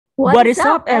What is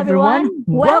up, everyone?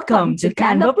 Welcome to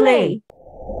Canvaplay.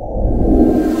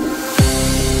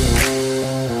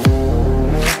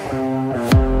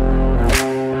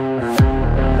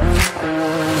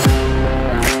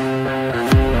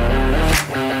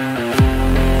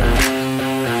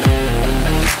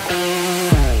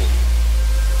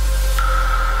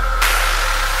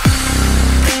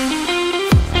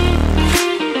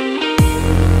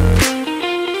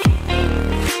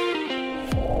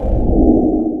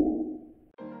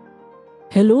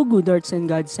 Hello, good hearts and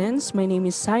godsends. My name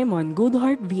is Simon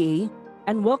Goodheart VA,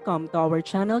 and welcome to our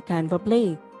channel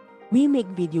Canvaplay. We make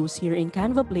videos here in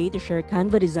Canvaplay to share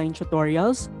Canva design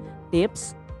tutorials,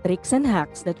 tips, tricks, and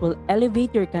hacks that will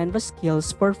elevate your Canva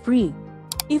skills for free.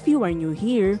 If you are new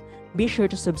here, be sure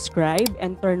to subscribe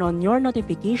and turn on your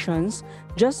notifications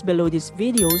just below this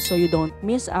video so you don't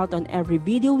miss out on every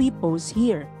video we post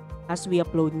here, as we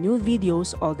upload new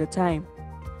videos all the time.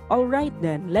 Alright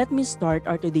then, let me start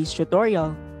our today's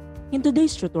tutorial. In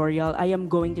today's tutorial, I am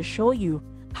going to show you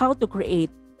how to create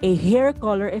a hair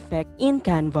color effect in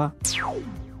Canva.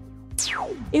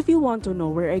 If you want to know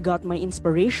where I got my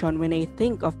inspiration when I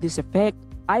think of this effect,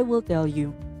 I will tell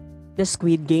you. The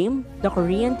Squid Game, the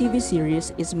Korean TV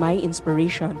series, is my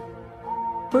inspiration.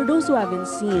 For those who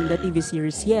haven't seen the TV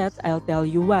series yet, I'll tell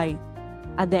you why.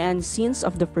 At the end scenes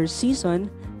of the first season,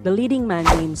 the leading man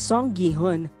named SEONG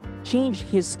GI-HUN change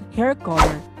his hair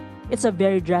color. It's a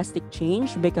very drastic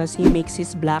change because he makes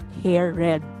his black hair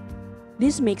red.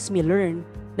 This makes me learn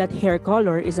that hair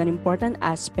color is an important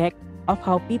aspect of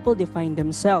how people define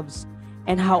themselves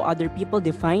and how other people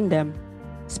define them.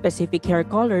 Specific hair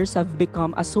colors have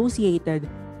become associated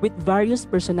with various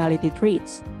personality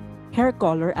traits. Hair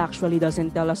color actually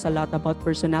doesn't tell us a lot about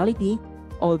personality,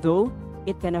 although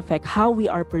it can affect how we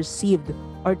are perceived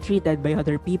or treated by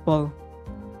other people.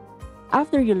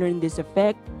 After you learn this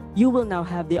effect, you will now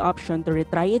have the option to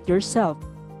retry it yourself.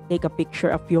 Take a picture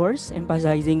of yours,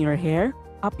 emphasizing your hair,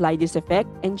 apply this effect,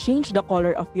 and change the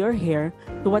color of your hair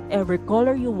to whatever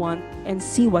color you want and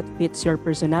see what fits your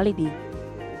personality.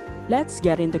 Let's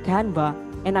get into Canva,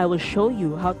 and I will show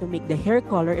you how to make the hair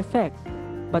color effect.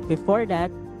 But before that,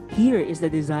 here is the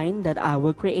design that I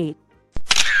will create.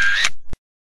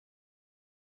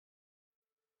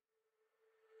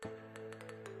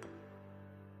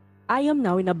 I am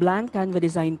now in a blank Canva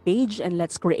design page, and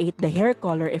let's create the hair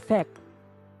color effect.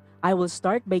 I will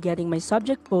start by getting my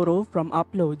subject photo from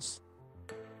Uploads.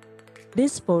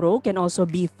 This photo can also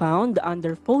be found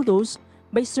under Photos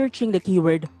by searching the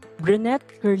keyword brunette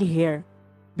curly hair,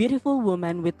 beautiful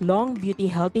woman with long beauty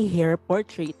healthy hair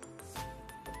portrait.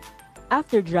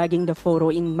 After dragging the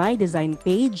photo in my design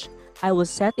page, I will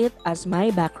set it as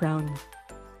my background.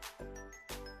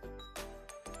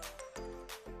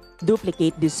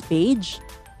 Duplicate this page.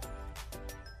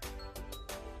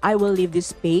 I will leave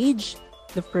this page,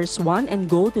 the first one, and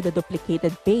go to the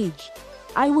duplicated page.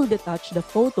 I will detach the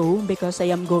photo because I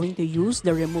am going to use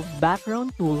the Remove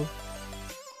Background tool.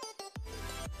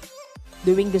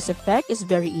 Doing this effect is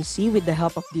very easy with the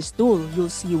help of this tool. You'll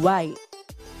see why.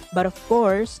 But of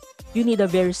course, you need a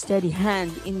very steady hand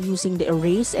in using the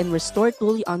Erase and Restore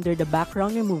tool under the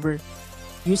background remover.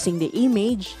 Using the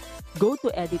image, go to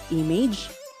Edit Image,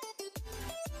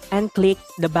 and click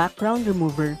the background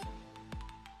remover.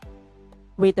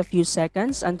 Wait a few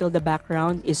seconds until the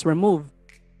background is removed.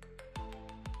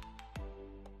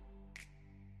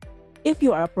 If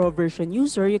you are a Pro version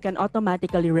user, you can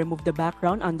automatically remove the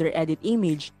background under Edit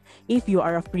Image. If you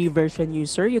are a free version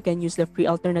user, you can use the free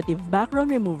alternative background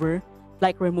remover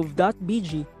like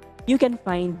remove.bg. You can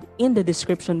find in the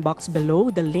description box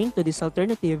below the link to this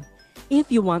alternative.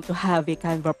 If you want to have a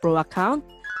Canva Pro account,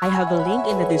 I have a link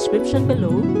in the description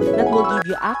below that will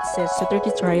give you access to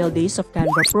 30 trial days of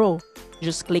Canva Pro.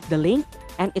 Just click the link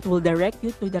and it will direct you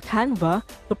to the Canva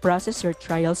to process your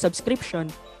trial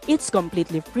subscription. It's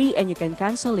completely free and you can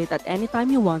cancel it at any time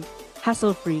you want,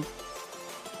 hassle-free.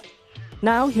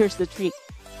 Now here's the trick.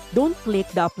 Don't click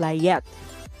the apply yet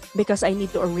because I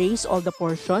need to erase all the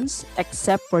portions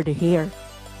except for the hair.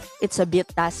 It's a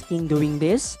bit tasking doing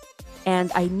this,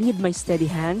 and I need my steady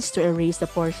hands to erase the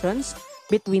portions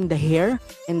between the hair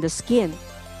and the skin.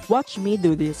 Watch me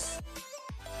do this.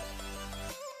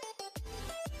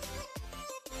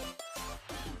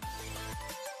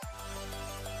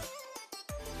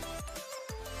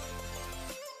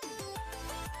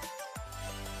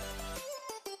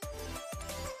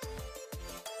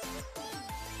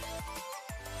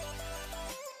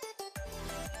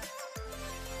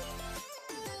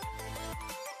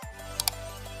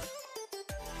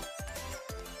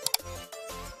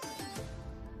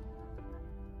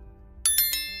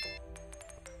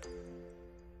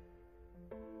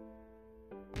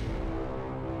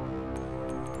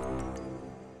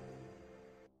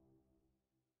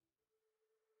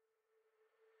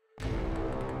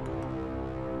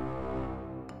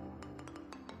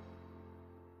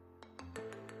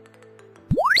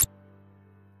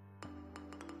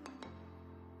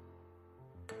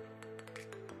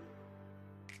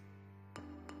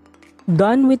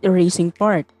 Done with erasing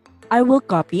part. I will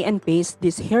copy and paste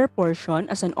this hair portion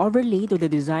as an overlay to the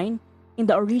design in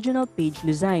the original page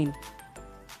design.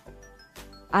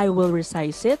 I will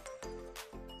resize it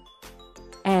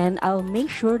and I'll make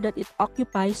sure that it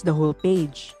occupies the whole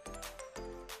page.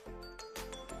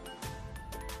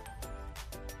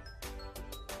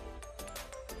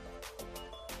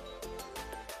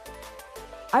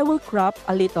 I will crop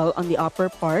a little on the upper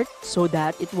part so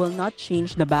that it will not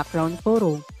change the background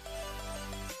photo.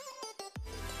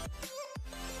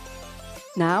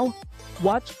 Now,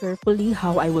 watch carefully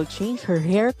how I will change her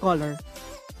hair color.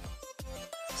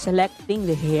 Selecting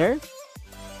the hair,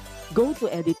 go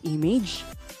to Edit Image,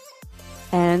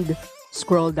 and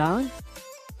scroll down.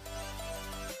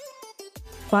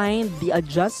 Find the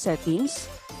Adjust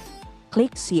Settings,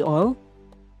 click See All.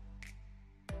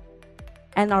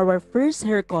 And our first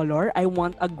hair color, I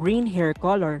want a green hair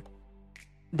color.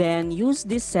 Then use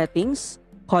these settings,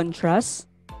 contrast,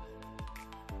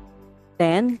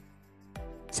 10,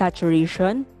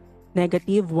 saturation,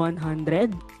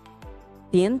 -100,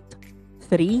 tint,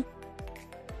 3,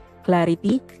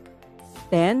 clarity,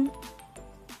 10,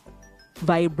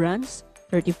 vibrance,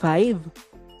 35,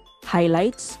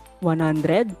 highlights,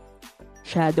 100,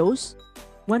 shadows,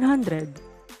 100.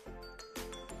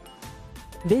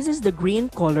 This is the green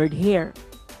colored hair.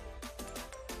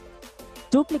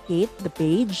 Duplicate the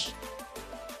page.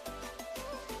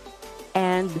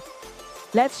 And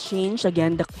let's change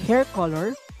again the hair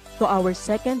color to our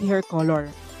second hair color.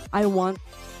 I want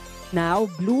now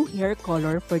blue hair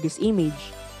color for this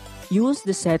image. Use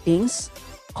the settings,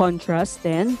 contrast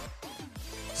 10,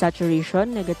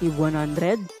 saturation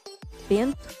 -100,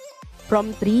 tint,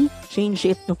 from 3, change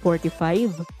it to 45,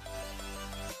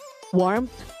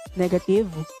 warmth,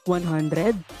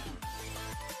 -100,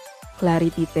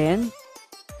 clarity 10,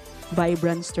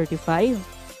 vibrance 35,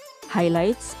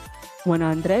 highlights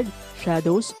 100,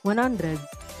 shadows 100.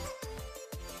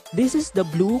 This is the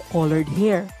blue colored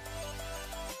hair.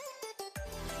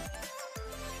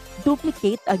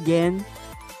 Duplicate again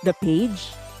the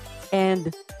page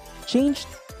and change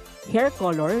hair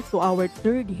color to our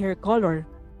third hair color.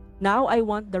 Now I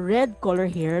want the red color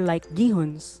hair like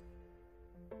Gi-hun's.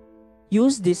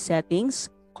 Use these settings,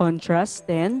 contrast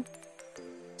 10,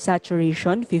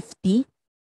 saturation 50,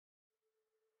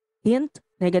 tint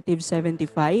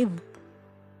 -75,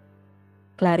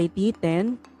 clarity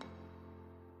 10.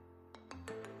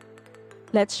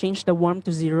 Let's change the warmth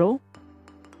to 0,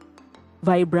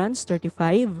 vibrance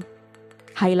 35,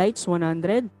 highlights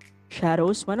 100,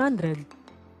 shadows 100.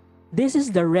 This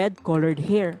is the red colored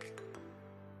hair.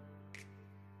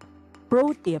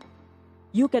 Pro tip.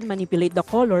 You can manipulate the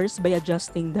colors by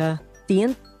adjusting the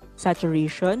tint,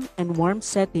 saturation, and warmth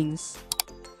settings.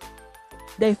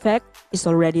 The effect is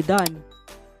already done.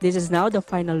 This is now the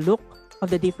final look of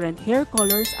the different hair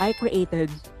colors I created.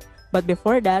 But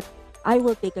before that, I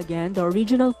will take again the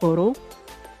original photo.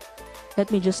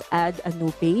 Let me just add a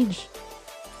new page.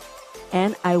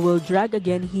 And I will drag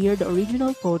again here the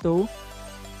original photo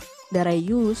that I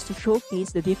used to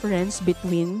showcase the difference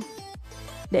between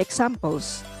the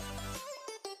examples.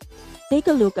 Take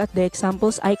a look at the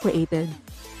examples I created.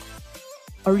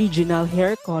 Original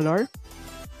hair color,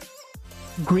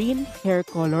 green hair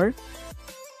color,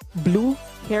 blue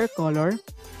hair color,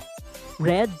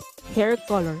 red hair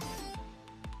color.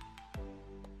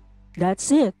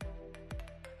 That's it.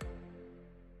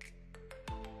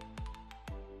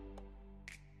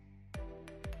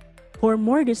 For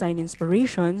more design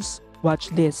inspirations, watch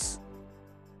this.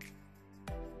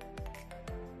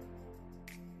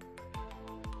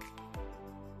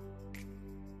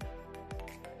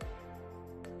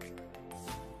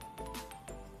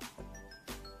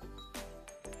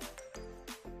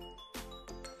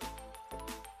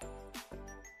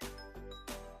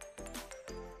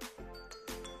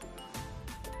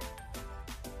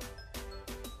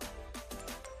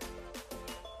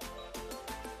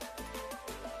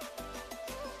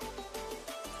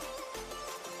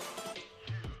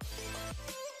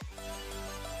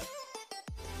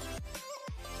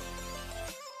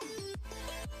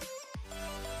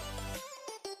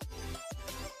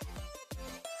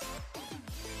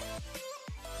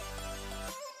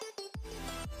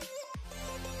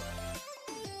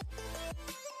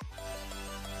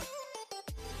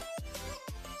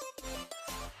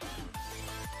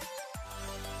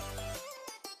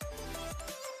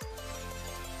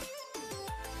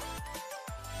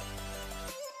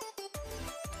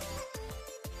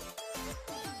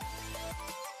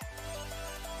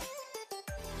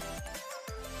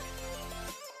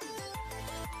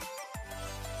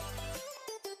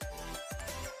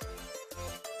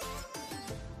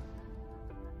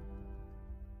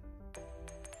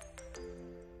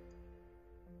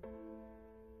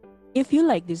 If you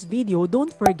like this video, don't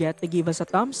forget to give us a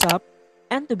thumbs up,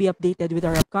 and to be updated with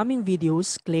our upcoming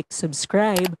videos, click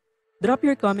subscribe. Drop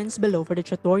your comments below for the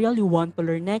tutorial you want to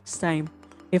learn next time.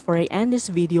 Before I end this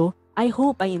video, I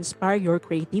hope I inspire your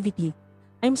creativity.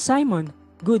 I'm Simon,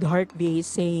 Goodheart VA,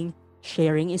 saying,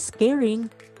 sharing is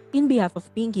caring. In behalf of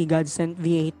Pinky Godsent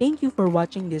VA, thank you for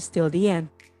watching this till the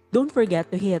end. Don't forget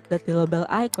to hit the little bell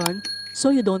icon so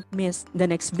you don't miss the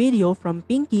next video from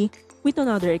Pinky with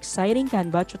another exciting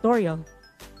Canva tutorial.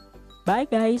 Bye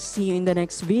guys, see you in the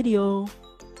next video.